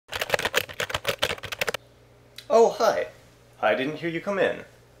Oh, hi. I didn't hear you come in.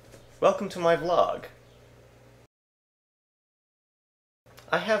 Welcome to my vlog.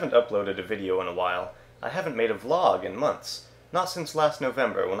 I haven't uploaded a video in a while. I haven't made a vlog in months. Not since last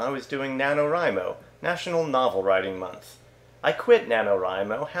November when I was doing NaNoWriMo, National Novel Writing Month. I quit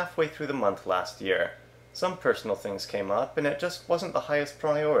NaNoWriMo halfway through the month last year. Some personal things came up and it just wasn't the highest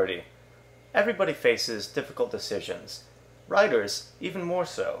priority. Everybody faces difficult decisions. Writers, even more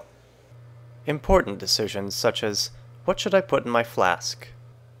so. Important decisions such as, what should I put in my flask?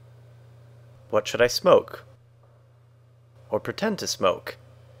 What should I smoke? Or pretend to smoke?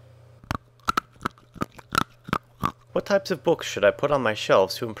 What types of books should I put on my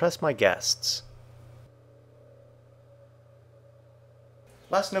shelves to impress my guests?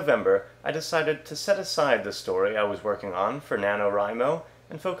 Last November, I decided to set aside the story I was working on for NaNoWriMo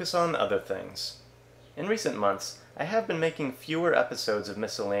and focus on other things. In recent months, I have been making fewer episodes of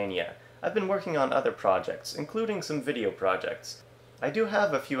Miscellanea. I've been working on other projects, including some video projects. I do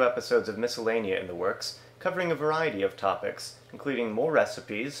have a few episodes of Miscellanea in the works, covering a variety of topics, including more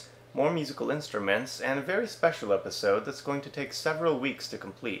recipes, more musical instruments, and a very special episode that's going to take several weeks to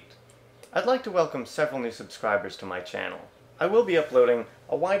complete. I'd like to welcome several new subscribers to my channel. I will be uploading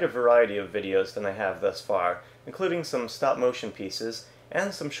a wider variety of videos than I have thus far, including some stop-motion pieces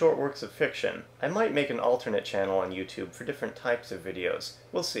and some short works of fiction. I might make an alternate channel on YouTube for different types of videos.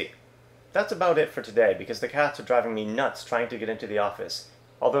 We'll see. That's about it for today, because the cats are driving me nuts trying to get into the office,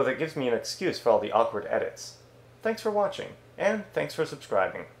 although that gives me an excuse for all the awkward edits. Thanks for watching, and thanks for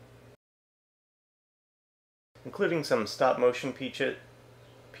subscribing. Including some stop-motion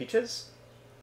peaches?